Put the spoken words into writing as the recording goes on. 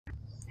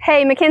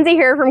Hey, Mackenzie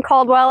here from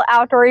Caldwell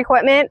Outdoor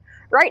Equipment.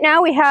 Right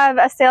now we have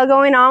a sale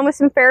going on with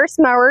some Ferris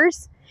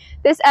mowers.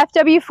 This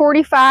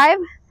FW45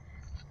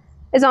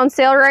 is on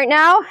sale right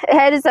now.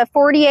 It is a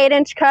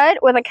 48-inch cut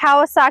with a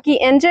Kawasaki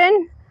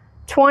engine,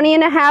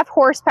 20.5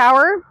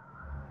 horsepower.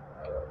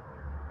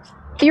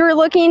 If you were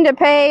looking to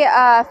pay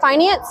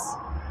finance,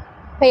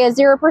 pay a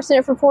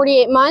 0% for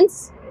 48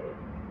 months.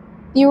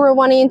 If you were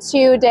wanting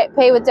to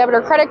pay with debit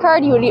or credit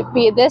card, you would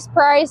be at this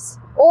price.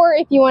 Or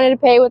if you wanted to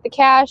pay with the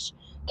cashier's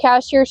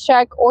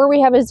check, or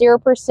we have a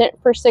 0%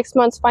 for 6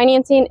 months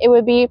financing, it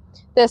would be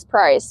this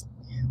price.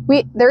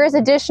 There is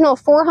additional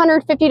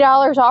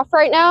 $450 off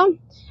right now,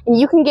 and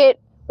you can get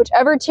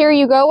whichever tier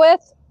you go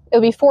with.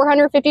 It'll be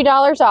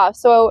 $450 off.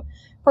 So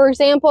for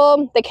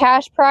example, the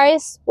cash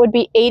price would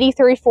be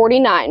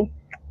 $83.49.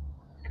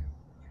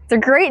 It's a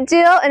great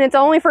deal, and it's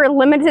only for a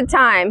limited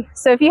time.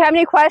 So if you have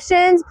any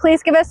questions,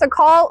 please give us a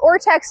call or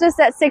text us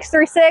at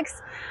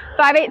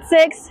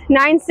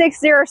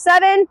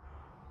 636-586-9607,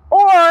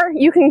 or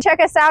you can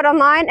check us out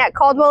online at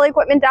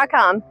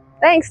caldwellequipment.com.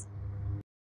 Thanks.